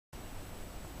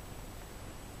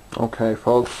Okay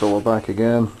folks, so we're back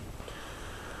again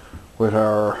with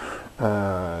our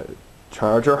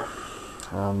charger,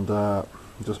 and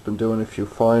just been doing a few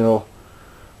final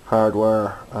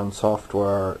hardware and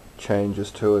software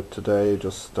changes to it today,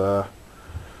 just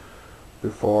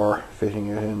before fitting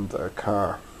it in the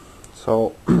car.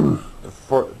 So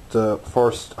the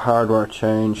first hardware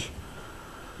change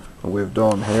we've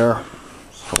done here,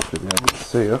 so hopefully you can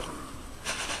see it,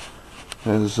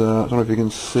 is I don't know if you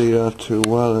can see that too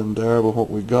well in there, but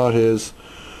what we got is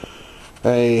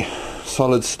a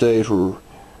solid state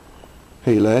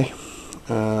relay.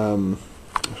 It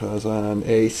has an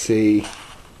AC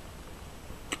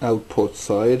output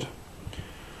side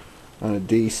and a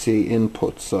DC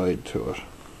input side to it.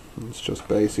 It's just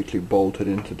basically bolted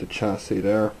into the chassis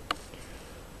there.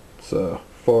 It's a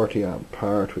 40 amp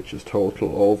part, which is total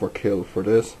overkill for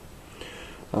this.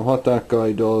 And what that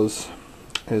guy does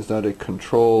is that it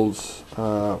controls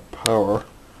power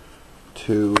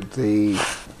to the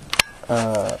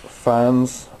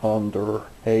fans on the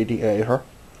radiator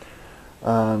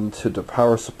and to the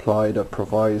power supply that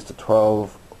provides the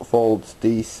 12 volts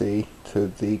DC to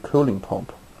the cooling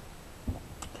pump.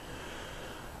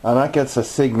 And that gets a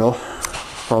signal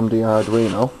from the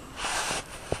Arduino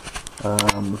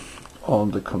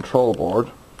on the control board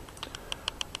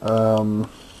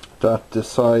that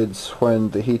decides when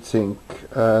the heatsink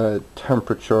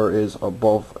temperature is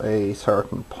above a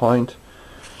certain point.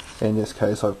 In this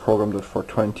case I've programmed it for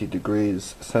 20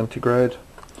 degrees centigrade,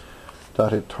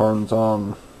 that it turns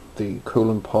on the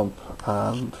cooling pump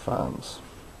and fans.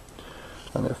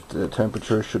 And if the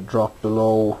temperature should drop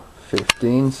below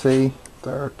 15°C,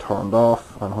 they're turned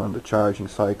off, and when the charging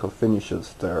cycle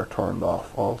finishes they're turned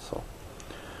off also.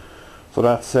 So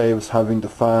that saves having the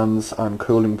fans and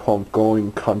cooling pump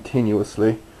going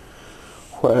continuously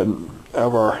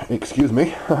whenever,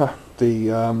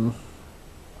 the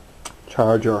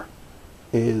charger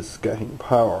is getting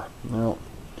power. Now,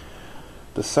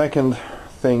 the second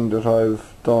thing that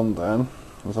I've done then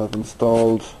is I've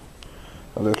installed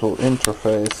a little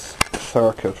interface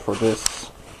circuit for this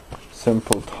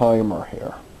simple timer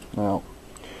here. Now,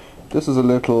 this is a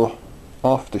little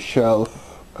off-the-shelf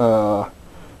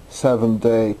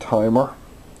 7-day timer.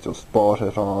 Just bought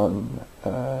it on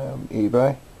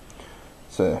eBay.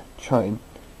 It's a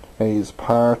Chinese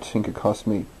part. I think it cost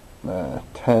me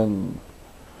 $10,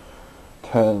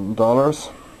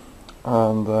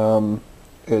 and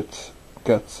it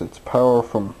gets its power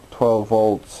from 12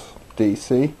 volts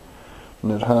DC,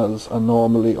 and it has a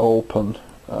normally open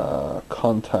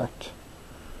contact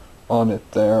on it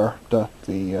there that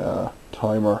the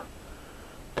timer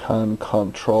can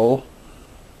control.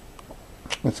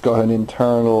 It's got an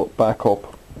internal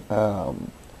backup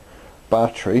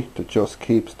battery that just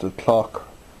keeps the clock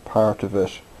part of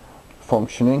it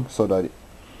functioning, so that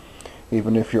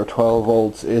even if your 12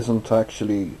 volts isn't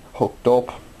actually hooked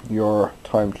up, your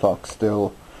time clock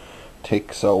still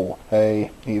ticks away,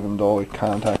 even though it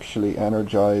can't actually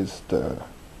energize the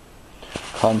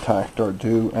contact or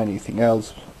do anything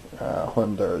else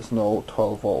when there is no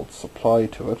 12 volt supply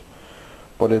to it,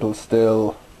 but it'll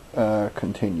still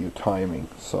continue timing.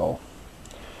 So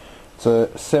it's a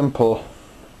simple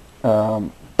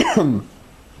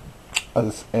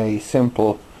as a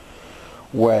simple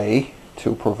way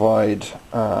to provide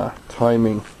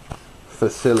timing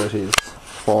facilities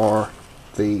for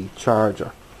the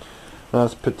charger. Now,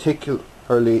 it's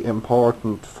particularly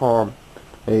important for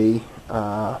me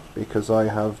because I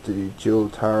have the dual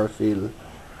tariff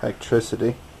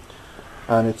electricity,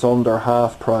 and it's under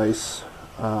half price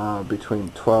between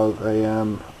 12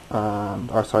 AM and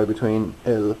between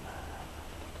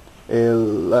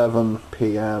 11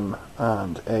 PM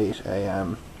and 8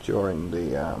 AM during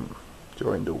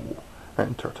the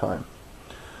winter time.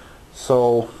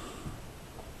 So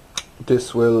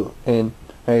this will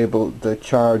enable the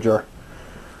charger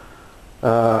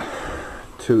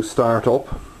to start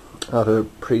up at a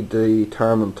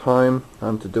predetermined time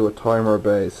and to do a timer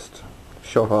based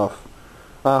shut off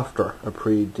after a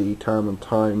predetermined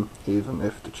time, even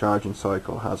if the charging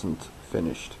cycle hasn't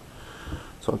finished.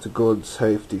 So it's a good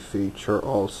safety feature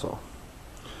also.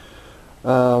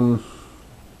 Now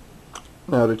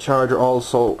the charger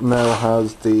also now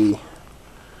has the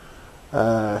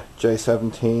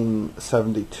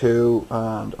J1772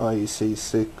 and IEC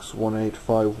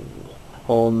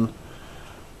 61851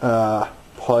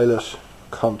 pilot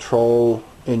control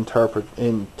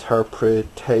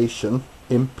interpretation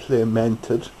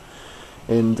implemented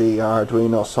in the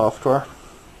Arduino software.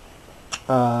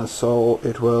 So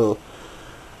it will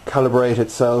calibrate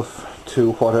itself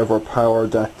to whatever power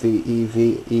that the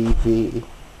EV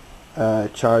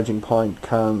charging point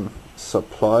can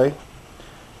supply,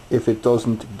 if it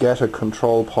doesn't get a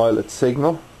control pilot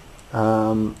signal,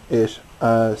 it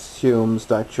assumes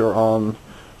that you're on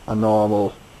a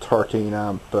normal 13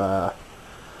 amp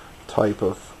type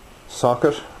of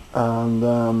socket,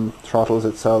 and throttles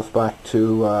itself back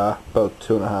to about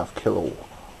 2.5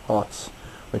 kilowatts,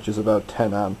 which is about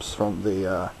 10 amps from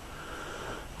the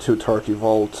 230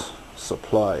 volt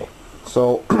supply.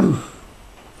 So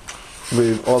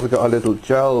we've also got a little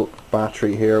gel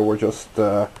battery here. We're just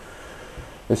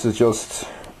this is just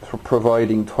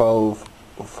providing 12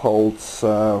 volts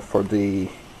for the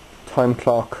time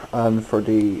clock and for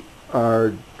the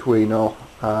Arduino,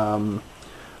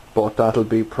 but that'll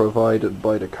be provided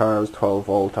by the car's 12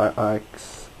 volt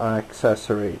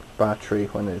accessory battery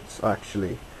when it's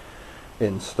actually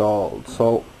installed.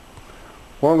 So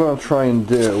what I'm going to try and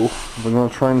do, we're going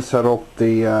to try and set up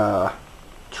the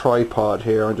tripod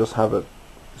here and just have it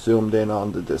zoomed in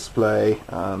on the display,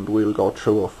 and we'll go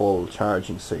through a full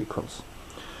charging sequence.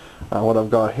 And what I've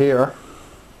got here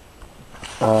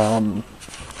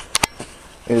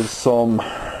is some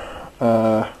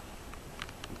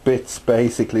bits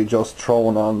basically just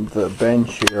thrown on the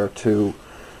bench here to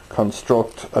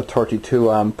construct a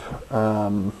 32 amp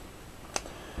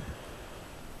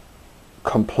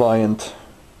compliant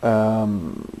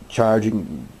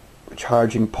charging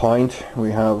point.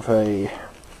 We have a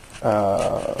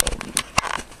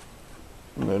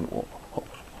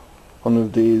one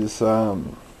of these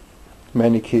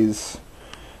Menikes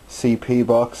CP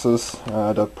boxes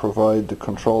that provide the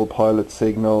control pilot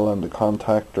signal and the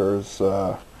contactor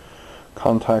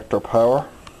power.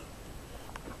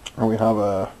 And we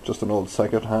have just an old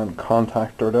second-hand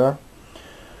contactor there,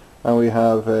 and we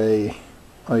have a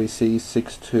IC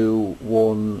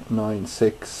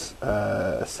 62196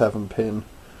 7-pin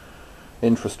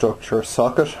infrastructure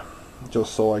socket,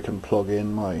 just so I can plug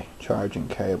in my charging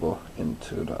cable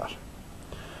into that.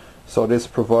 So this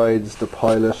provides the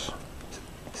pilot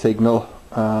signal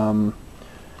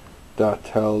that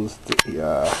tells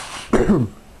the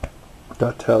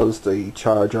that tells the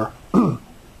charger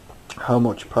how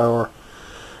much power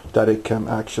that it can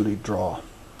actually draw.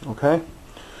 Okay,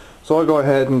 so I'll go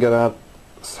ahead and get that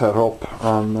set up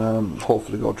and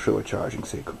hopefully go through a charging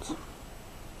sequence.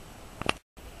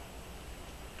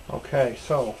 Okay,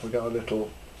 so we got a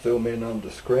little zoom in on the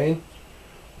screen.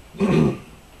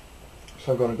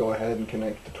 So I'm going to go ahead and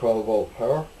connect the 12 volt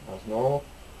power as normal,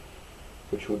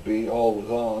 which would be always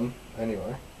on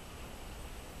anyway.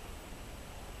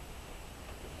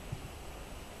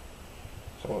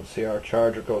 So let's see, our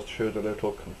charger goes through the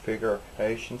little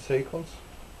configuration sequence.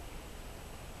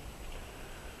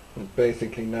 It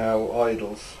basically now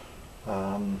idles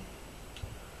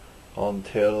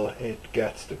until it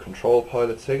gets the control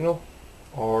pilot signal,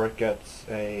 or it gets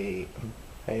a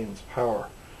mains power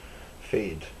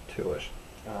feed to it,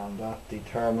 and that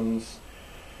determines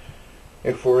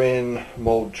if we're in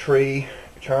mode 3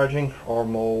 charging or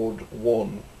mode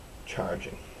 1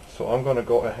 charging. So I'm going to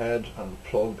go ahead and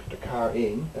plug the car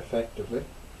in effectively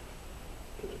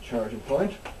to the charging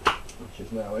point, which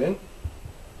is now in.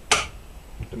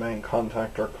 The main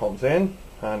contactor comes in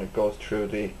and it goes through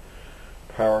the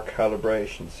power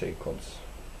calibration sequence.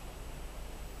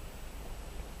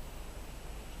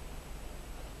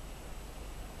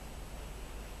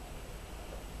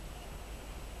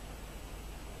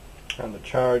 And the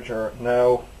charger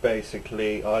now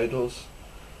basically idles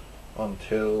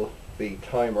until the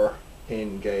timer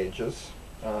engages,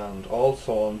 and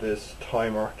also on this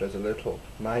timer there's a little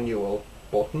manual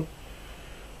button.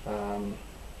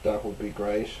 That would be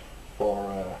great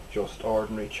for just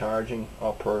ordinary charging,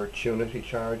 opportunity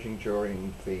charging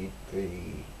during the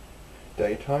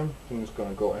daytime. I'm just going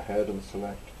to go ahead and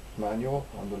select manual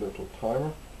on the little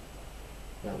timer.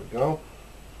 There we go.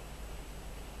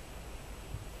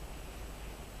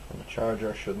 And the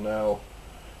charger should now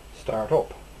start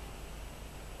up.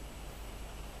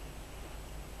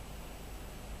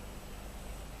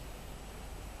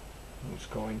 It's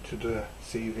going to the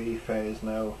CV phase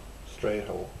now straight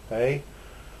away.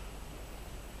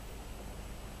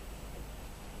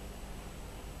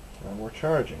 And we're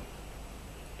charging.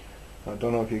 I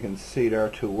don't know if you can see there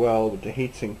too well, but the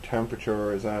heatsink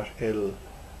temperature is at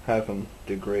 11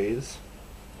 degrees.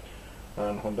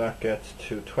 And when that gets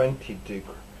to 20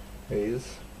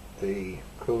 degrees, the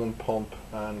coolant pump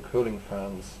and cooling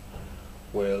fans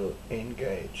will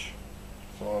engage.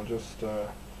 So I'll just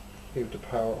leave the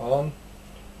power on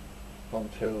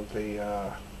until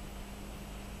the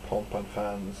pump and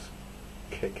fans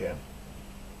kick in.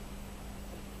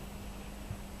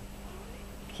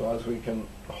 So as we can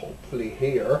hopefully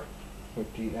hear,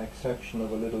 with the exception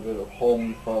of a little bit of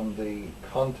hum from the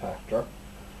contactor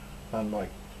and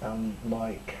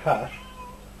my cat.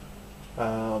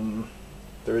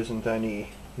 There isn't any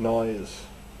noise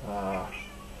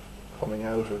coming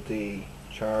out of the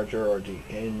charger or the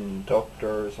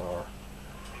inductors or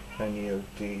any of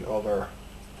the other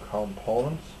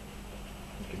components.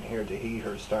 You can hear the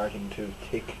heater starting to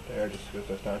tick there just because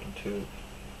they're starting to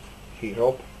heat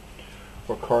up.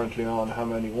 We're currently on how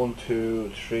many? 1,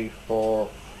 2, 3, 4,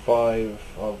 5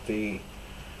 of the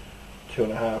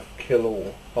 2.5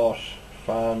 kilowatt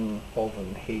fan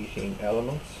oven heating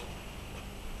elements.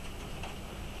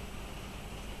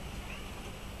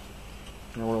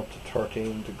 And we're up to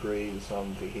 13 degrees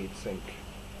on the heatsink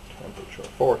temperature,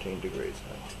 14 degrees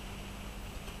now.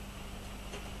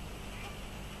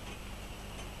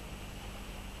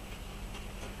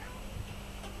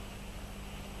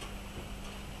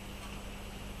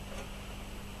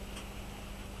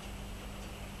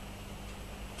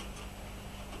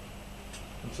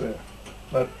 It's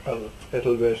a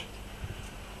little bit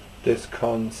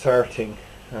disconcerting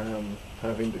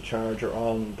having the charger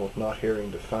on but not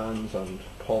hearing the fans and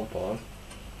pump on.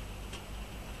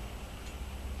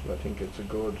 But I think it's a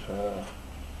good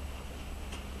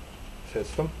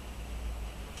system.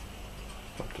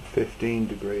 Up to 15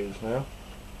 degrees now.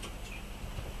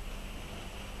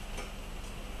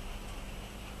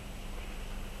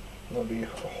 I'll be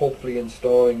hopefully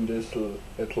installing this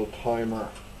little timer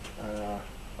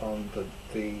on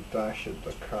the dash of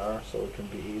the car so it can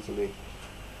be easily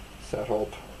set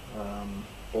up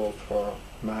both for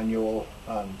manual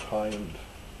and timed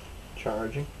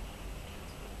charging.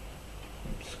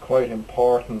 It's quite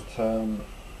important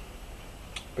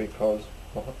because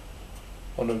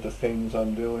one of the things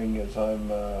I'm doing is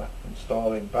I'm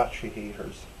installing battery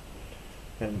heaters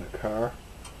in the car,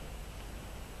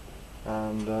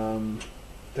 and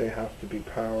they have to be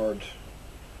powered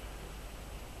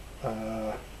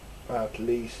at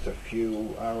least a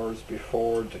few hours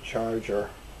before the charger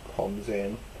comes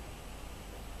in,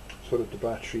 so that the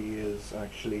battery is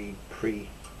actually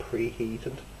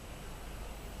preheated.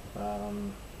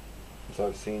 So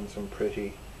I've seen some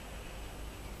pretty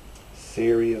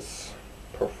serious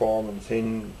performance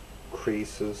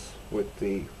increases with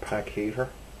the pack heater,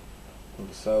 and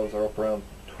the cells are up around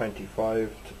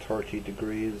 25 to 30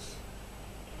 degrees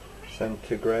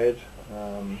centigrade.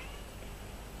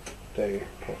 They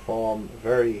perform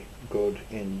very good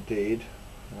indeed,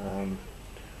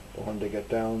 but when they get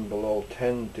down below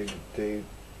 10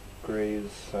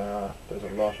 degrees there's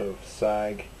a lot of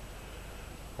sag,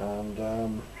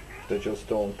 and they just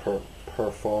don't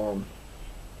perform.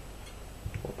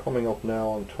 We're coming up now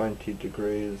on 20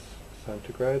 degrees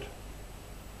centigrade.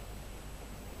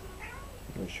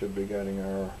 We should be getting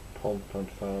our pump and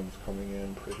fans coming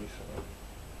in pretty soon.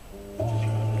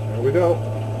 There we go.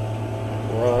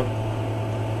 We're on.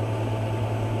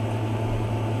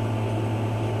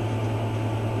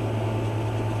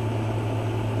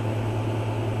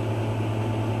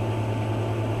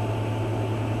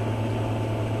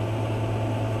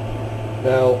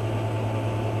 Now,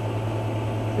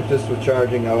 if this was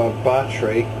charging a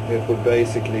battery, it would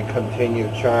basically continue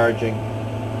charging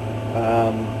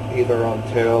either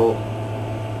until,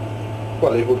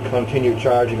 well, it would continue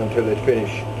charging until it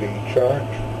finished the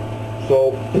charge.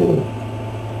 So,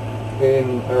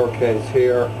 in our case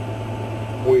here,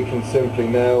 we can simply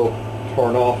now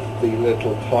turn off the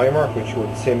little timer, which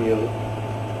would simulate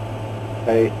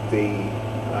the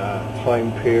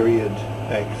time period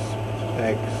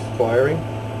expiring.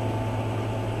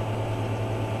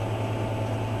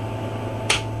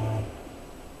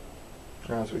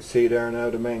 As we see there now,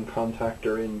 the main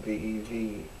contactor in the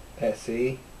EV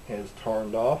SE is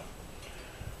turned off,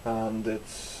 and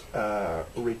it's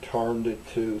returned it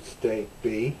to state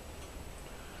B,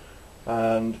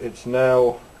 and it's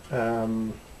now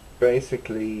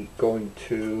basically going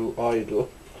to idle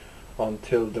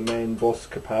until the main bus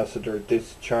capacitor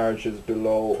discharges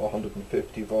below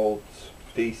 150 volts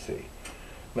DC.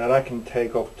 Now that can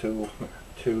take up to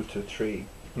 2 to 3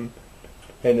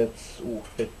 minutes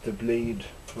with the bleed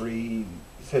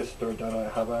resistor that I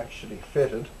have actually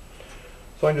fitted.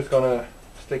 So I'm just going to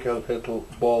stick a little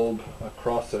bulb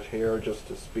across it here just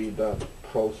to speed that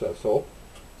process up.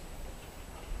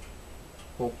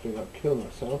 Hopefully not kill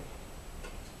myself.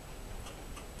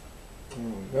 There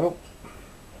we go.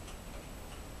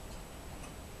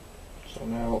 So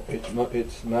now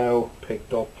it's now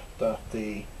picked up that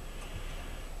the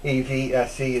EV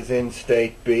SE is in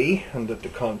state B and that the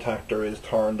contactor is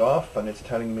turned off, and it's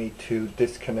telling me to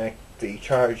disconnect the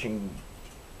charging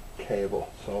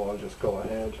cable. So I'll just go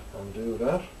ahead and do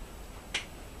that.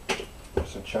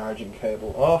 there's a charging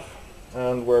cable off,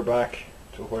 and we're back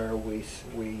to where we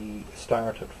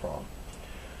started from,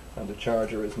 and the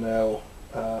charger is now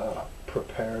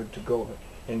prepared to go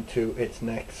into its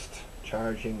next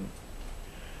charging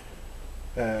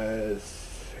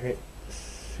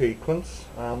sequence,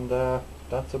 and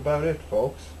that's about it,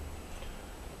 folks.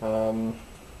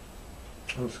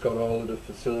 It's got all of the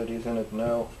facilities in it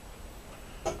now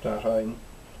that I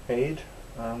need,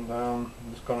 and I'm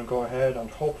just going to go ahead and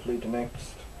hopefully the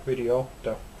next video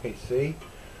that we see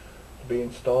will be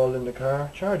installed in the car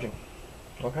charging.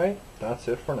 Okay, that's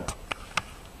it for now.